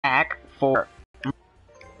back for,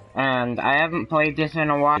 and I haven't played this in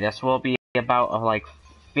a while. This will be about like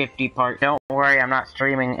 50 parts. Don't worry, I'm not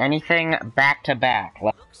streaming anything back to back.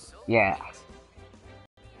 Yeah.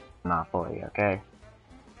 Monopoly, okay?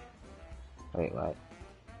 Wait, what?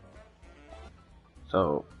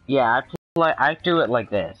 So, yeah, I do it like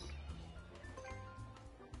this.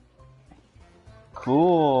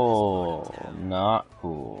 Cool. Not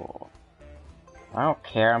cool. I don't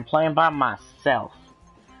care, I'm playing by myself.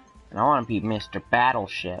 And I want to be Mr.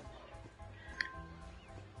 Battleship.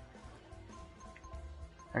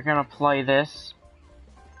 We're gonna play this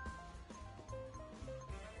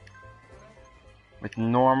with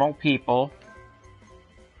normal people.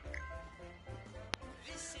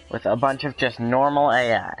 With a bunch of just normal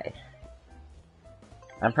AI.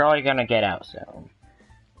 I'm probably gonna get out soon.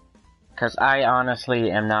 Because I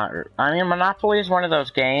honestly am not... I mean, Monopoly is one of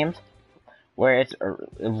those games where it's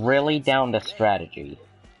really down to strategy.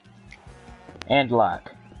 And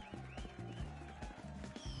luck.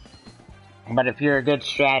 But if you're a good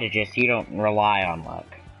strategist, you don't rely on luck.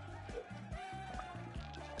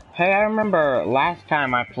 Hey, I remember last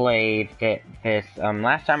time I played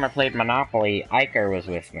last time I played Monopoly, Iker was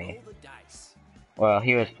with me. Well,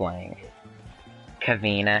 he was playing.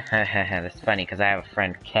 Kavina. That's funny, because I have a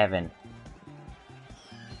friend, Kevin.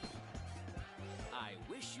 I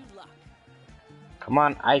wish you luck. Come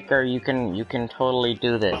on, Iker, you can totally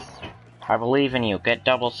do this. I believe in you. Get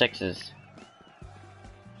double sixes.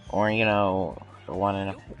 Or, you know, the one in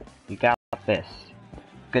a... You got this.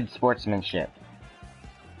 Good sportsmanship.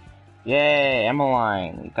 Yay,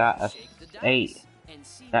 Emmeline, you got a 8.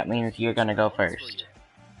 That means you're gonna go first.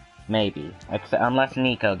 Maybe. Unless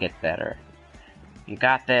Nico gets better. You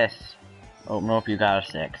got this. Oh, nope, you got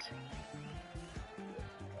a 6.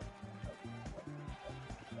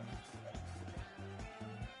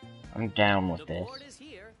 I'm down with this. The board is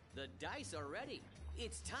here. The dice are ready.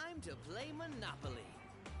 It's time to play Monopoly.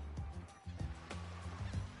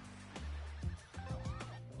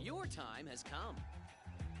 Your time has come.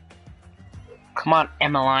 Come on,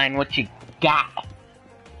 Emmeline, what you got?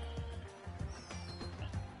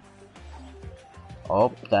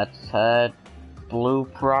 Oh, that's blue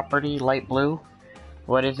property, light blue.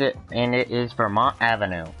 What is it? And it is Vermont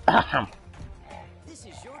Avenue. This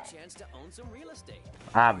is your chance to own some real estate.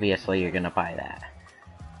 Obviously, you're gonna buy that.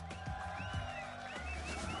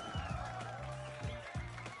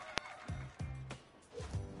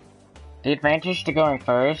 The advantage to going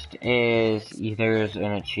first is there's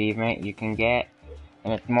an achievement you can get,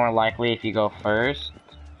 and it's more likely if you go first,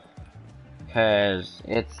 because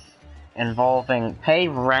it's involving pay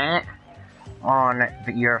rent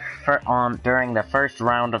on during the first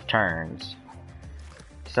round of turns.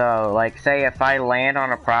 So, like, say if I land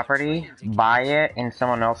on a property, buy it, and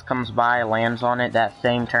someone else comes by, lands on it that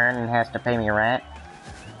same turn, and has to pay me rent,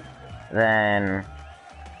 then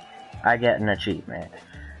I get an achievement.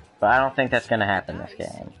 But I don't think that's gonna happen this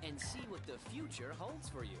game. And see what the future holds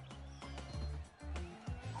for you.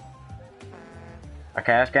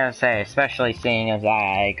 Okay, I was gonna say, especially seeing as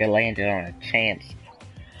I landed on a chance.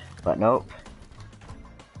 But nope.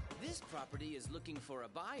 This property is looking for a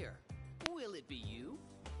buyer. Will it be you?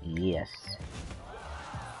 Yes.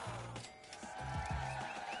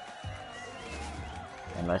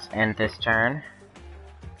 And let's end this turn.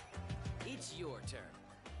 It's your turn.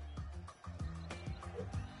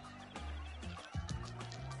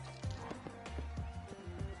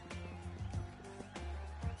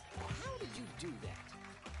 How did you do that?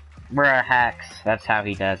 We're hacks. That's how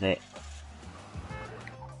he does it.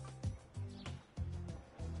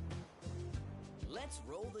 Let's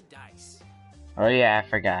roll the dice. Oh yeah, I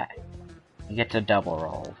forgot. You get to double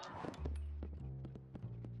roll.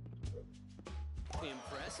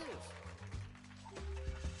 Impressive.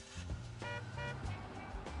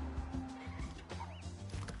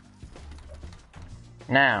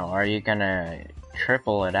 Now, are you gonna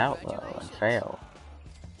triple it out though and fail?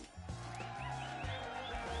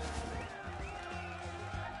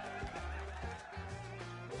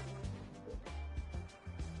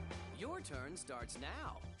 Your turn starts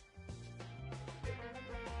now.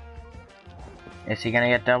 Is he gonna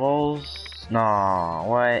get doubles? No,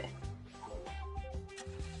 what?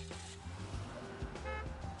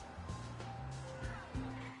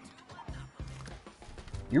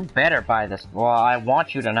 You better buy this. Well, I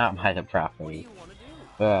want you to not buy the What do property. you want to do?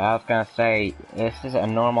 But I was gonna say, this is a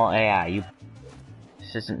normal AI.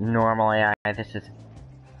 This isn't normal AI, this is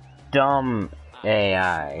dumb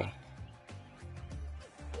AI.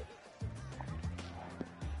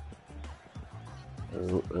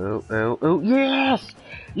 Ooh, ooh, ooh, ooh, yes!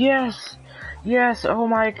 Yes! Yes, oh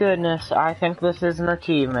my goodness, I think this is an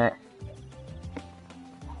achievement.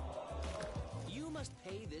 You must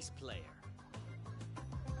pay this player.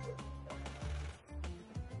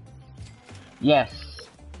 Yes.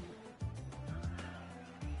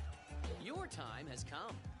 Your time has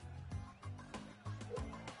come.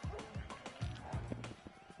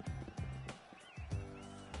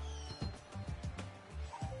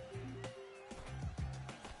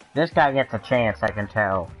 This guy gets a chance, I can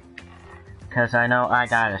tell. Because I know I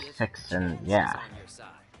got a 6 and yeah. On your side.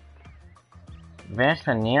 Advance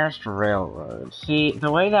the nearest railroad. See,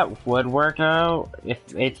 the way that would work though, if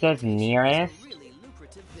it says nearest, Really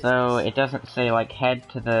lucrative so business. it doesn't say like head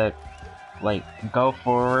to the, like, go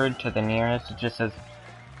forward to the nearest, it just says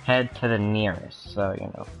head to the nearest, so you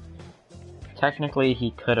know. Technically,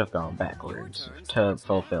 he could have gone backwards to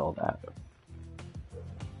fulfill that.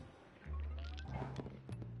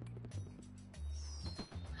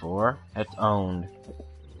 It's owned.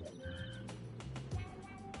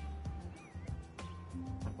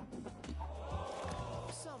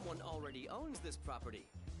 Someone already owns this property.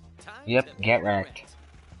 Time Yep, to get pay wrecked. rent.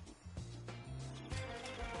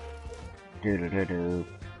 Do do do do.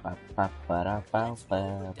 Ba ba ba da ba Let's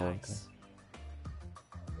roll ba the ba. dice.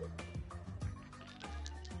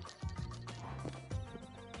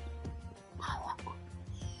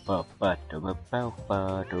 Ba ba do ba ba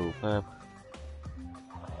ba do ba.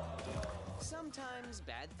 Sometimes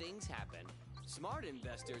bad things happen. Smart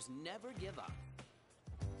investors never give up.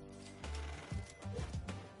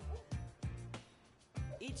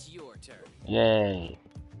 It's your turn. Yay.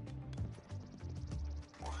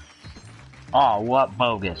 Oh, what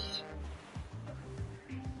bogus.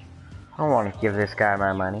 I don't want to give this guy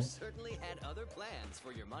my money. You certainly had other plans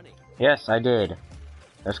for your money. Yes, I did.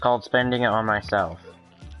 It's called spending it on myself.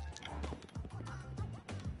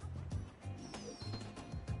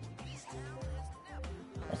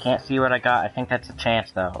 I can't see what I got. I think that's a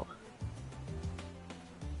chance, though.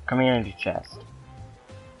 Community chest.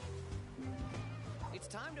 It's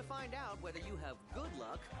time to find out whether you have good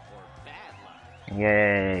luck or bad luck.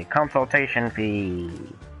 Yay. Consultation fee.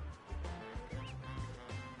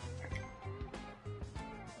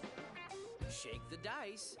 Shake the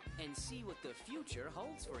dice and see what the future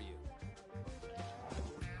holds for you.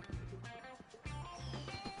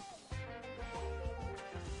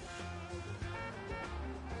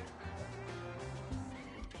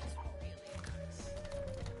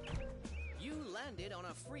 You landed on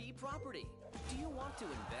a free property. Do you want to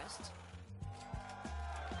invest?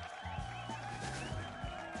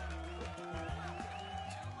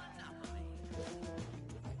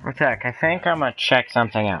 Attack, I think I'm gonna check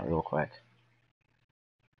something out real quick.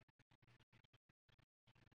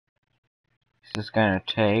 This is gonna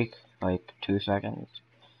take like 2 seconds.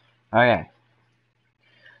 Okay.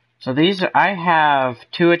 So I have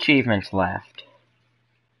 2 achievements left.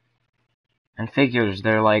 And figures,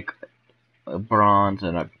 they're like a bronze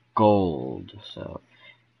and a gold, so.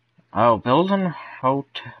 Oh, build an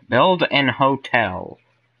hotel.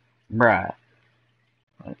 Bruh.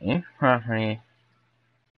 Property.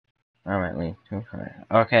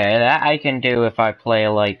 Okay, that I can do if I play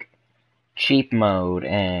like cheap mode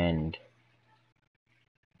and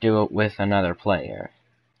do it with another player.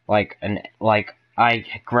 Like I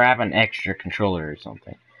grab an extra controller or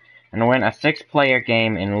something. And win a 6-player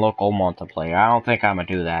game in local multiplayer. I don't think I'm gonna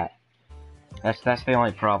do that. That's the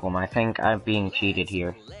only problem. I think I'm being cheated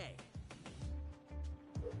here.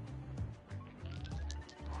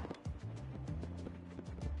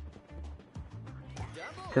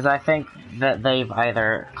 Because I think that they've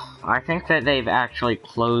actually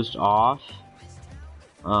closed off,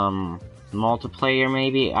 multiplayer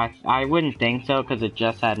maybe. I wouldn't think so, because it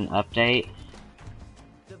just had an update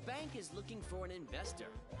The bank is looking for an investor.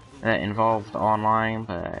 that involved online,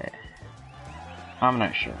 but I'm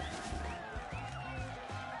not sure.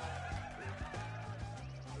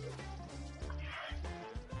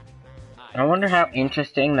 I wonder how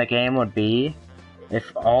interesting the game would be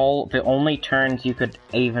if the only turns you could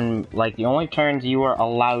even, like, the only turns you were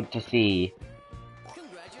allowed to see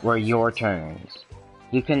were your turns.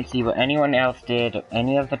 You couldn't see what anyone else did,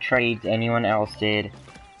 any of the trades anyone else did.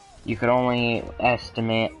 You could only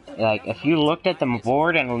estimate, like, if you looked at the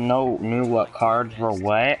board and knew what cards were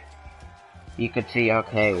what, you could see,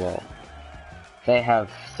 okay, well, they have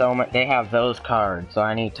those cards, so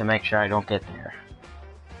I need to make sure I don't get there.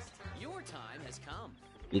 Your time has come.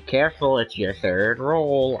 Be careful, it's your 3rd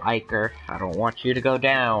roll, Iker. I don't want you to go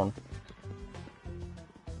down.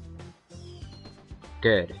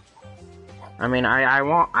 Good. I mean, I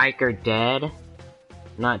want Iker dead.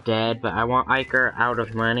 Not dead, but I want Iker out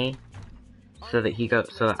of money. so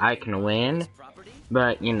that I can win.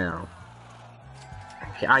 But you know,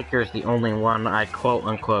 Iker's the only one I quote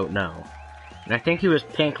unquote know. And I think he was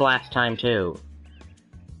pink last time too.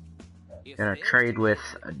 Gonna trade with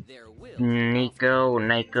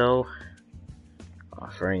Nico,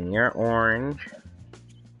 offering your orange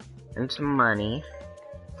and some money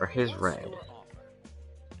for his red.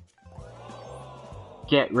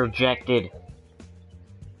 Get rejected.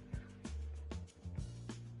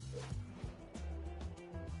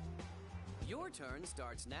 Your turn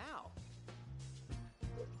starts now.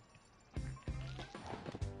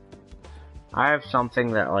 I have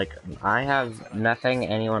something that, like, I have nothing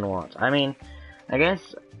anyone wants. I mean, I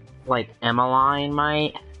guess, like, Emmeline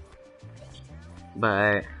might,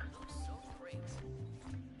 but...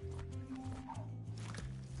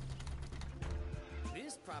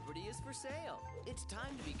 This property is for sale. It's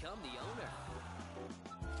time to become the owner.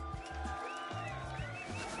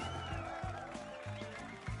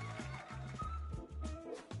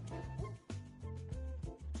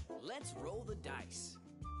 Let's roll the dice.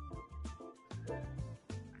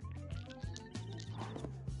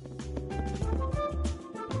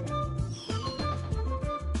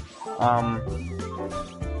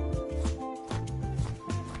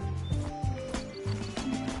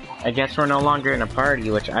 I guess we're no longer in a party,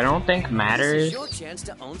 which I don't think matters. This is your chance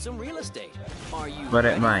to own some real estate. Are you But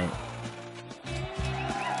ready? it might.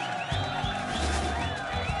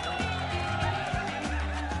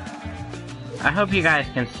 I hope you guys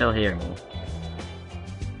can still hear me.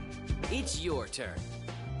 It's your turn.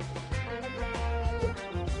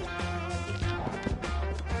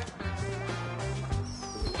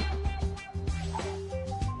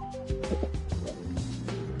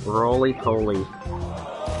 Roly-poly.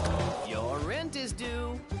 Your rent is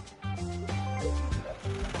due.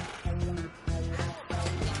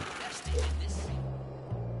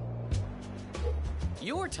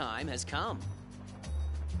 Your time has come.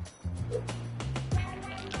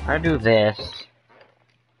 I do this.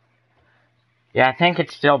 Yeah, I think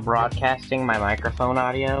it's still broadcasting my microphone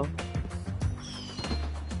audio.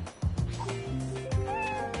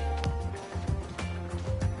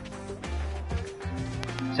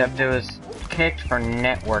 Except it was kicked for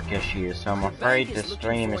network issues, so I'm afraid the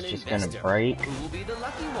stream is just gonna break. Who will be the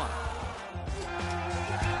lucky one?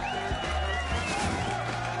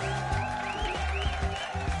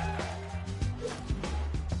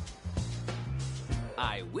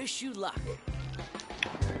 I wish you luck.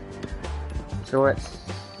 So it's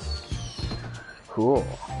cool.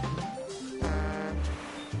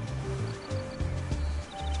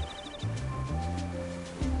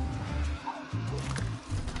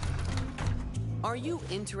 Are you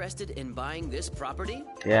interested in buying this property?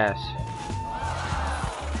 Yes.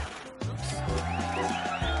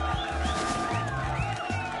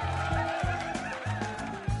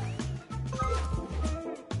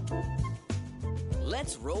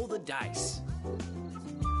 Let's roll the dice.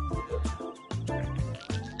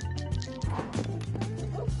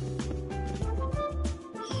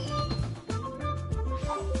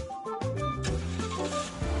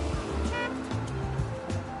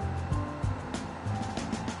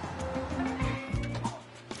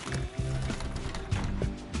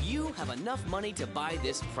 You have enough money to buy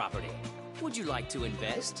this property. Would you like to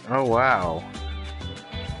invest? Oh wow.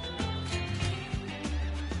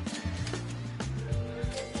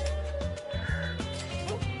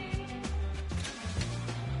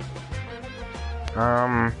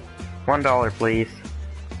 $1, please.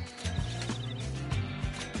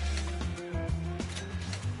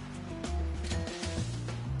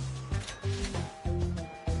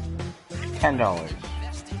 $10.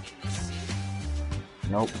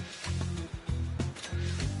 Nope.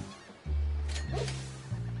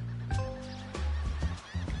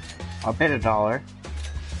 I'll bid $1.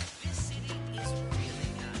 This city is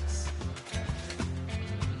really nice.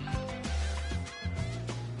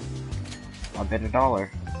 I'll bid $1.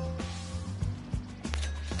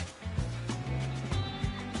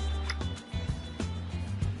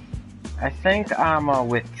 I think I'ma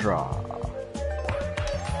withdraw.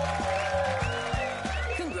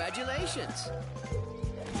 Congratulations.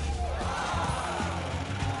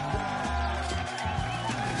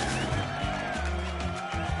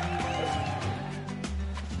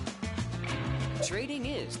 Trading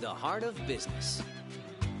is the heart of business.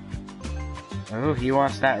 Ooh, he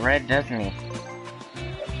wants that red, doesn't he?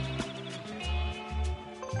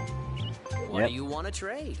 What Yep. do you want to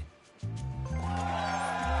trade?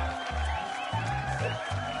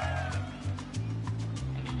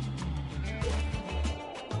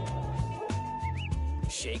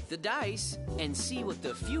 Shake the dice and see what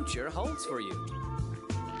the future holds for you.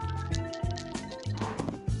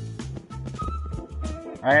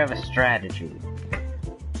 I have a strategy.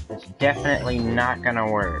 It's definitely not gonna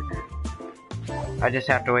work. I just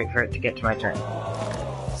have to wait for it to get to my turn.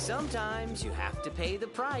 Sometimes you have to pay the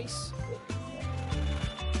price.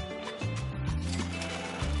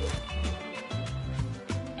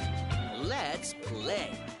 Let's play.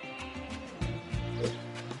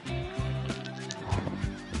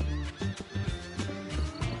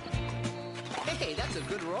 Hey, that's a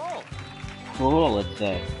good roll. Cool, it's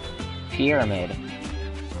a pyramid.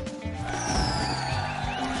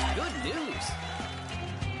 Good news.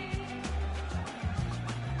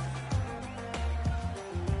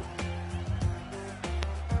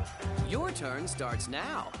 Your turn starts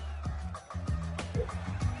now.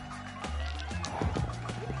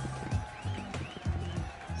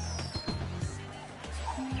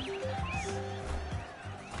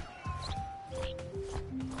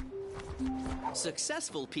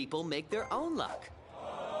 Successful people make their own luck.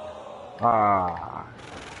 Ah.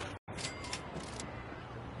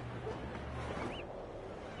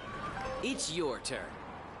 It's your turn.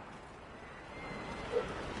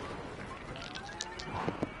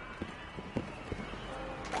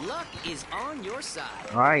 Luck is on your side.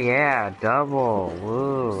 Oh yeah, double.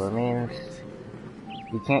 Woo, that means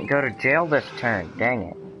you can't go to jail this turn. Dang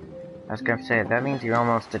it. I was gonna say, that means you're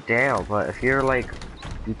almost to jail, but if you're like,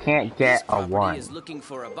 you can't get a 1. This property is looking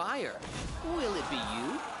for a buyer. Will it be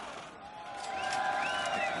you?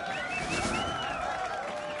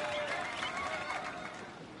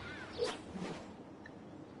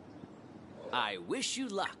 I wish you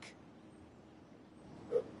luck.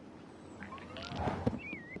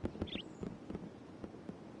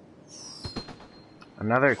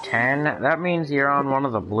 Another 10? That means you're on one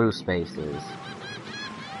of the blue spaces.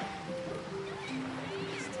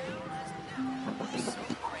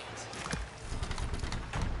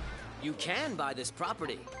 You can buy this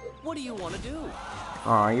property. What do you want to do?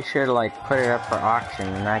 Oh, you should like put it up for auction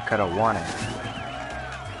and I could have won it.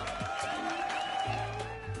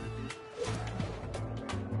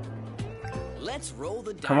 Let's roll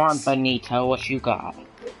the dice. Come on, Benito, what you got?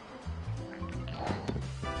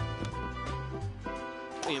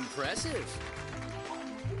 Impressive.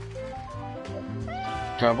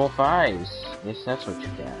 Double 5s. Guess that's what you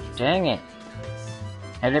got. Dang it.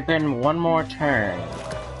 Had it been one more turn,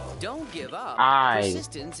 Don't give up. I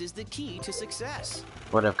Persistence is the key to success.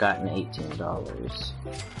 would have gotten $18.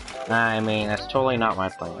 I mean, that's totally not my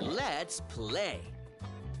plan. Let's play.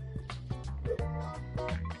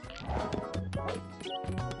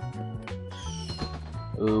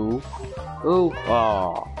 Ooh. Ooh.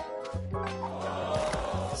 Oh.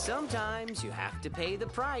 Sometimes you have to pay the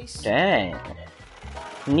price. Dang.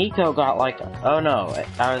 Nico got like a... Oh no,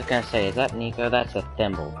 I was gonna say, is that Nico? That's a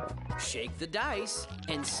thimble. Shake the dice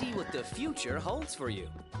and see what the future holds for you.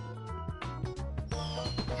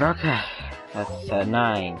 Okay. That's a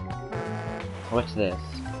 9. What's this?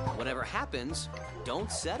 Whatever happens,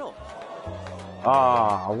 don't settle.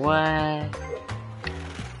 Oh, what?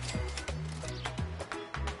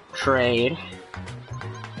 Trade.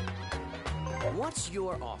 What's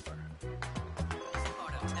your offer?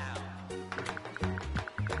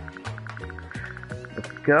 Let's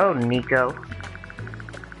go, Nico.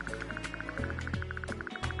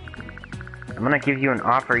 I'm gonna give you an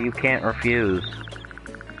offer you can't refuse.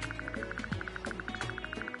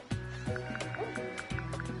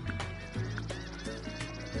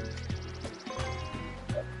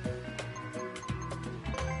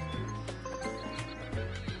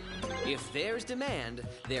 If there's demand,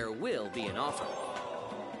 there will be an offer.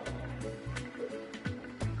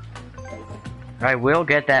 I will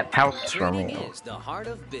get that house from Trading you. is the heart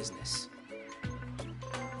of business.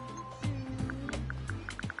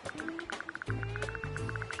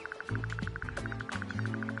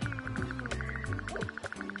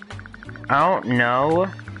 I don't know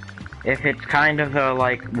if it's kind of a,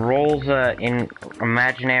 like, rolls in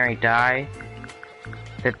imaginary die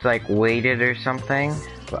that's, like, weighted or something.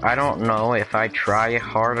 But I don't know if I try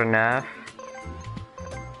hard enough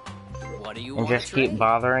What do you and want just to keep trade?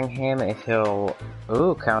 bothering him if he'll...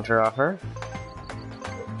 Ooh, counteroffer.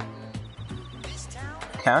 This town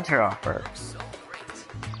Counteroffer. is so great.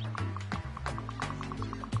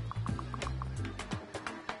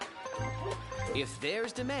 If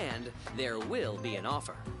there's demand, there will be an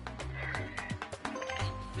offer.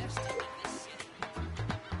 Investing in this city.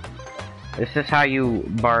 This is how you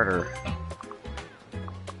barter.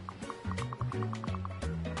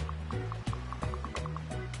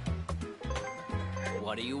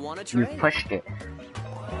 What do you want to You trade? pushed it.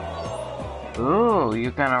 Ooh,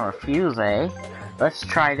 you're gonna refuse, eh? Let's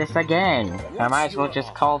try this again. I might as well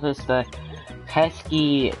just call this the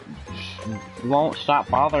pesky won't stop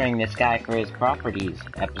bothering this guy for his properties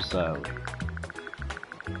episode.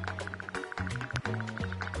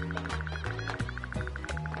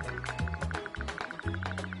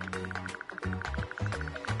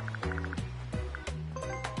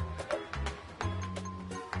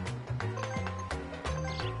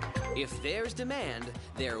 If there's demand,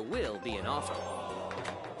 there will be an offer.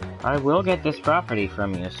 I will get this property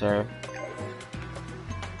from you, sir.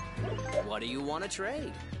 What do you want to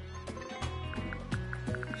trade?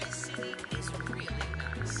 This city is really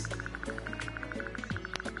nice.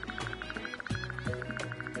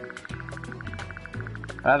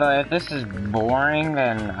 By the way, if this is boring,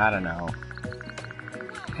 then I don't know.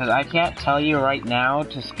 Because I can't tell you right now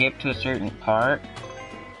to skip to a certain part.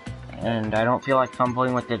 And I don't feel like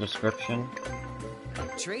fumbling with the description.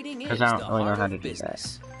 Trading is Because I the don't really know heart how of to do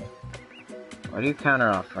business. that. What are you counter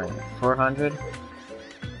offering? 400?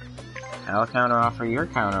 I'll counter offer your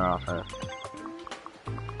counter offer.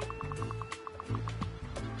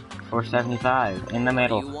 475 in the What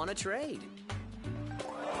middle. do you want to trade?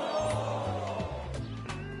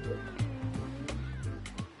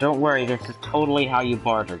 Don't worry, this is totally how you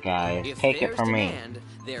barter, guys. If Take it there's from me. demand,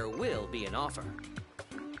 there will be an offer.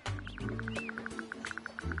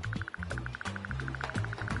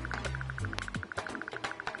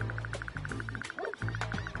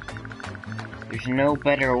 There's no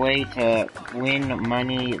better way to win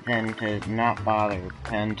money than to not bother,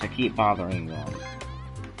 than to keep bothering them.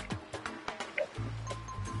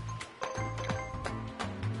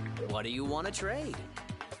 What do you want to trade?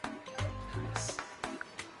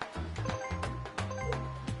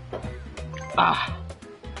 Ah!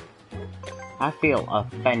 I feel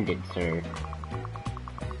offended, sir.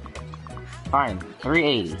 Fine,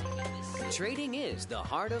 380. Trading is the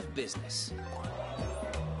heart of business.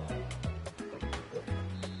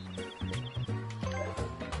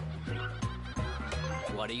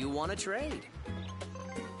 What do you want to trade?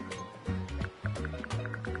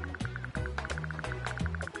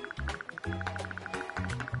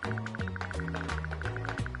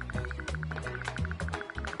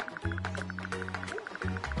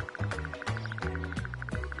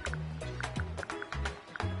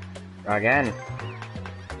 Again,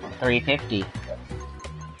 350.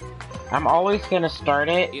 I'm always gonna start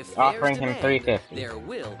it If offering there's him demand, 350. there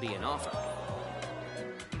will be an offer.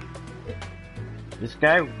 This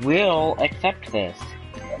guy will accept this.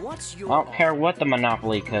 What's I your don't care what the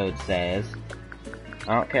Monopoly code says.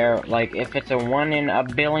 I don't care, like, if it's a 1 in a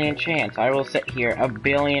billion chance, I will sit here a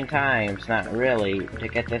billion times, not really, to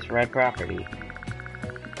get this red property.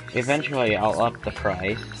 Eventually, I'll up the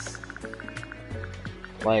price.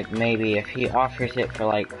 Like, maybe if he offers it for,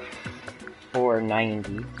 like,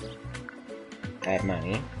 490 that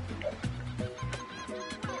money,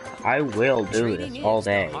 I will do Trading this all is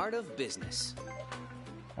day. the heart of business.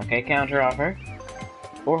 Okay, counter offer.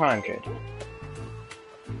 400.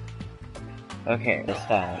 Okay, this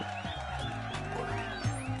time.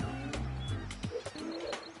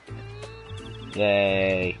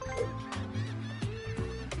 Yay.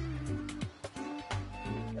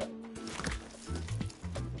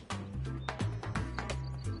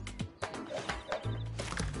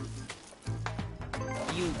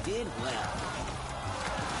 You did well.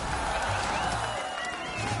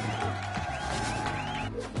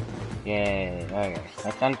 Yay. Okay,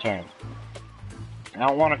 that's unturned. I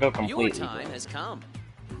don't want to go completely. Your time has come.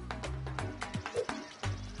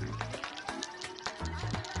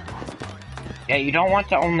 Yeah, you don't want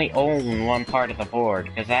to only own one part of the board,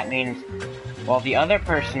 because that means, while the other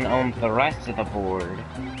person owns the rest of the board,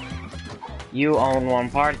 you own one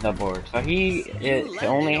part of the board. So he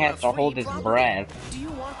only has to hold his breath, Do you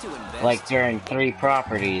want to invest? like during 3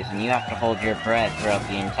 properties, and you have to hold your breath throughout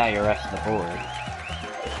the entire rest of the board.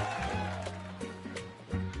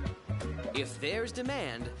 If there's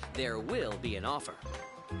demand, there will be an offer.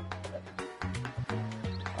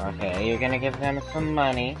 Okay, you're gonna give them some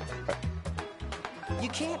money. You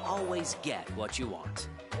can't always get what you want.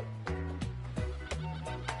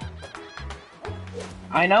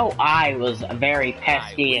 I know I was very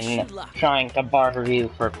pesky I wish in you luck. trying to barter you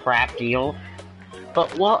for a crap deal,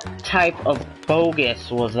 but what type of bogus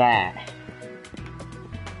was that?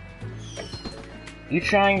 You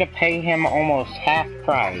trying to pay him almost half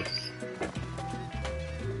price.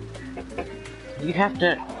 You have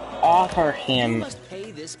to offer You him. must pay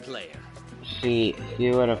this player. See,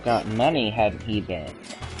 he would have gotten money had he been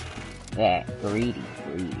that greedy.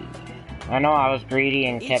 I know I was greedy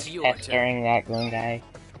and kept It's your pestering that green guy,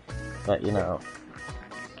 but you know.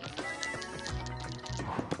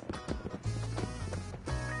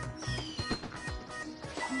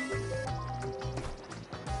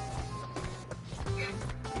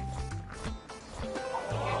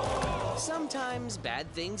 Sometimes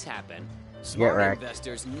bad things happen. Get Smart wrecked.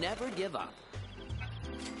 investors never give up.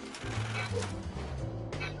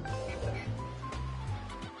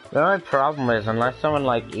 The only problem is, unless someone,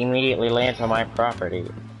 like, immediately lands on my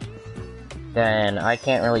property, then I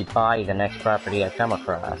can't really buy the next property I come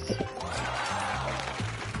across.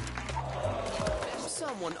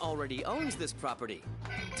 Someone already owns this property.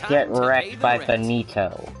 Get Time to pay wrecked the by rent.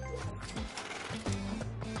 Benito.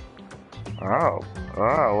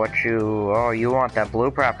 You want that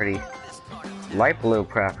blue property. Light blue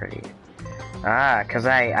property. Ah, 'cause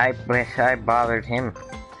I bothered him.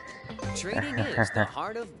 Trading is the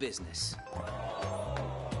heart of business.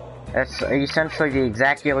 That's essentially the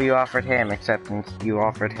exact deal you offered him, except you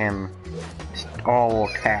offered him all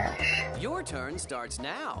cash. Your turn starts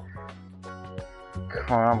now.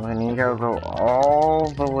 Come on, Benito, go all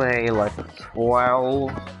the way, like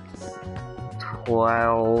 12,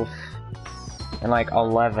 and like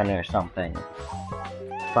 11 or something.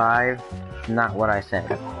 5, not what I said.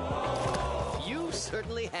 You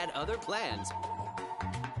certainly had other plans.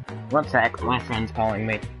 One sec, my friend's calling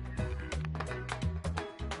me.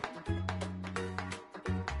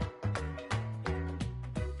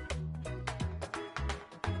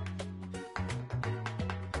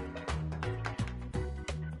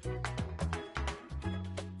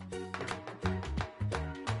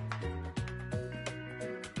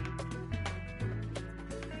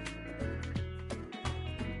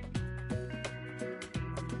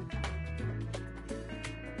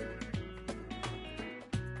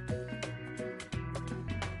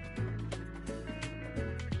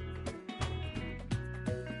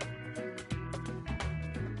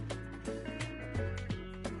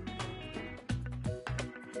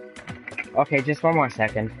 Okay, just one more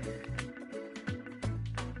second.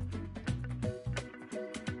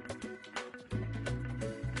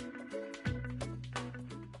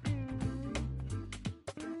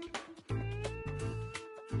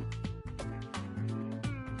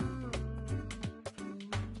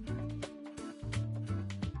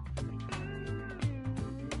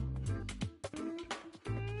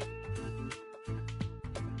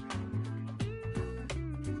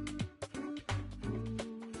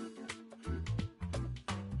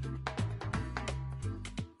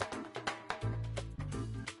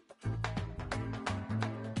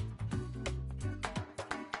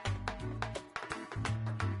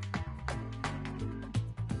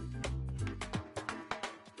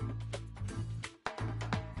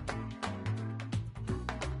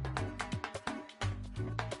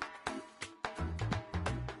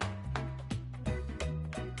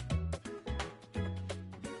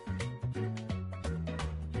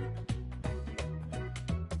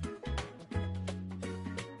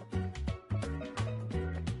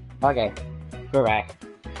 Okay, we're back.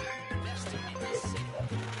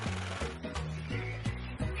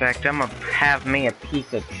 In fact, I'm gonna have me a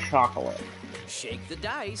piece of chocolate. Shake the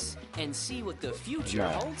dice and see what the future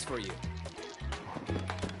holds for you.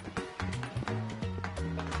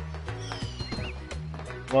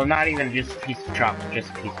 Well, not even just a piece of chocolate,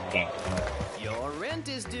 just a piece of candy. Your rent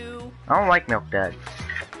is due. I don't like Milk Duds.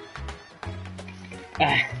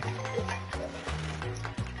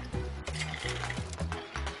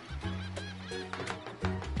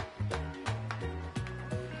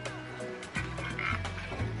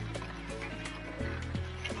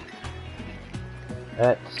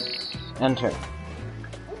 Let's enter.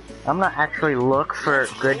 I'm gonna actually look for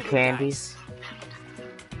good candies.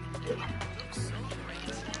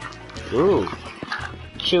 Ooh,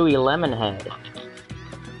 chewy lemon head.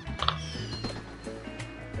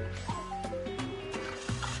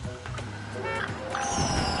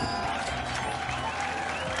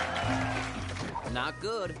 Not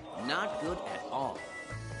good. Not good at all.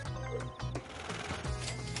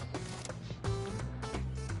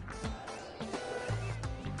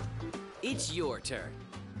 It's your turn.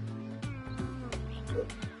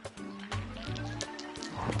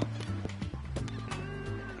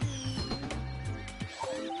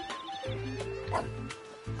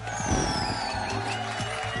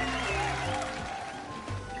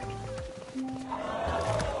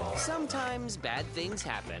 Sometimes bad things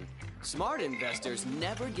happen. Smart investors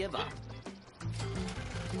never give up.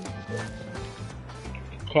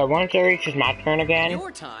 Okay, once it reaches my turn again,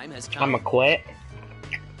 Your time has come. I'ma quit.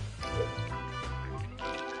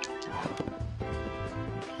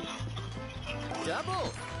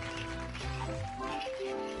 Double.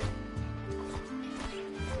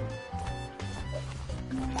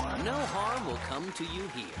 No harm will come to you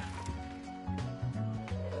here.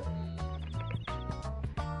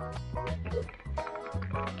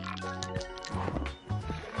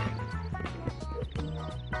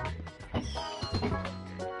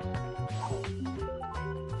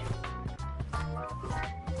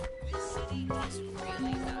 This city is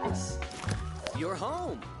really nice. You're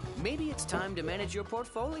home. Maybe it's time to manage your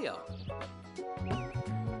portfolio.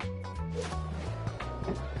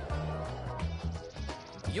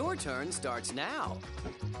 Your turn starts now.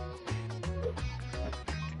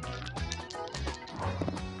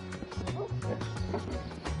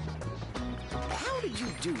 How did you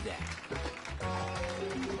do that?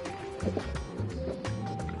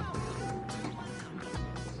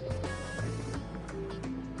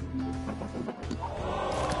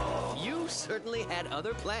 You certainly had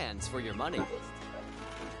other plans for your money.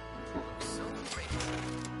 So great.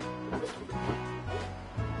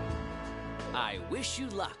 I wish you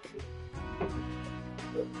luck.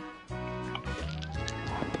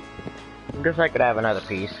 Guess I could have another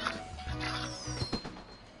piece.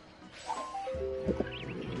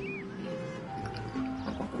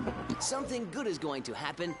 Something good is going to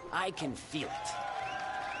happen. I can feel it.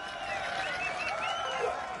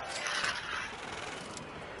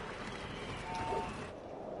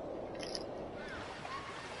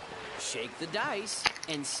 Shake the dice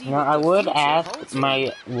and see Now, what I the would future ask holds for my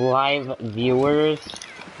you. live viewers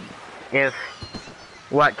if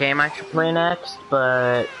what game I should play next,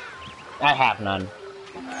 but I have none.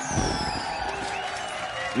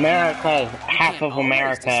 America, half can't of always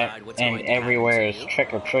America decide what's and going to happen everywhere to is you.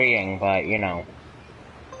 trick-or-treating, but you know.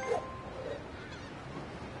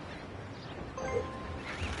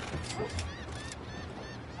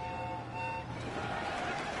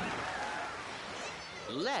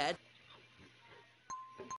 Let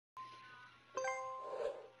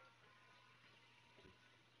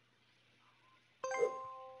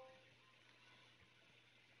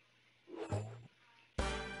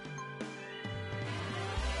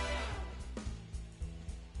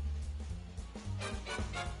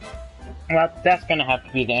Well, that's gonna have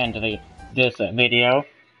to be the end of this video.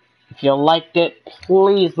 If you liked it,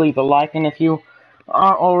 please leave a like, and if you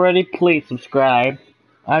aren't already, please subscribe.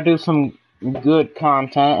 I do some good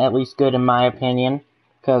content, at least good in my opinion,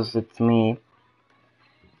 because it's me.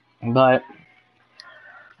 But,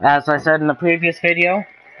 as I said in the previous video,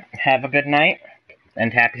 have a good night,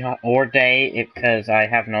 and happy or day, because I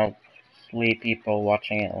have no sleep people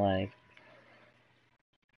watching it live.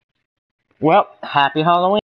 Well, happy Halloween!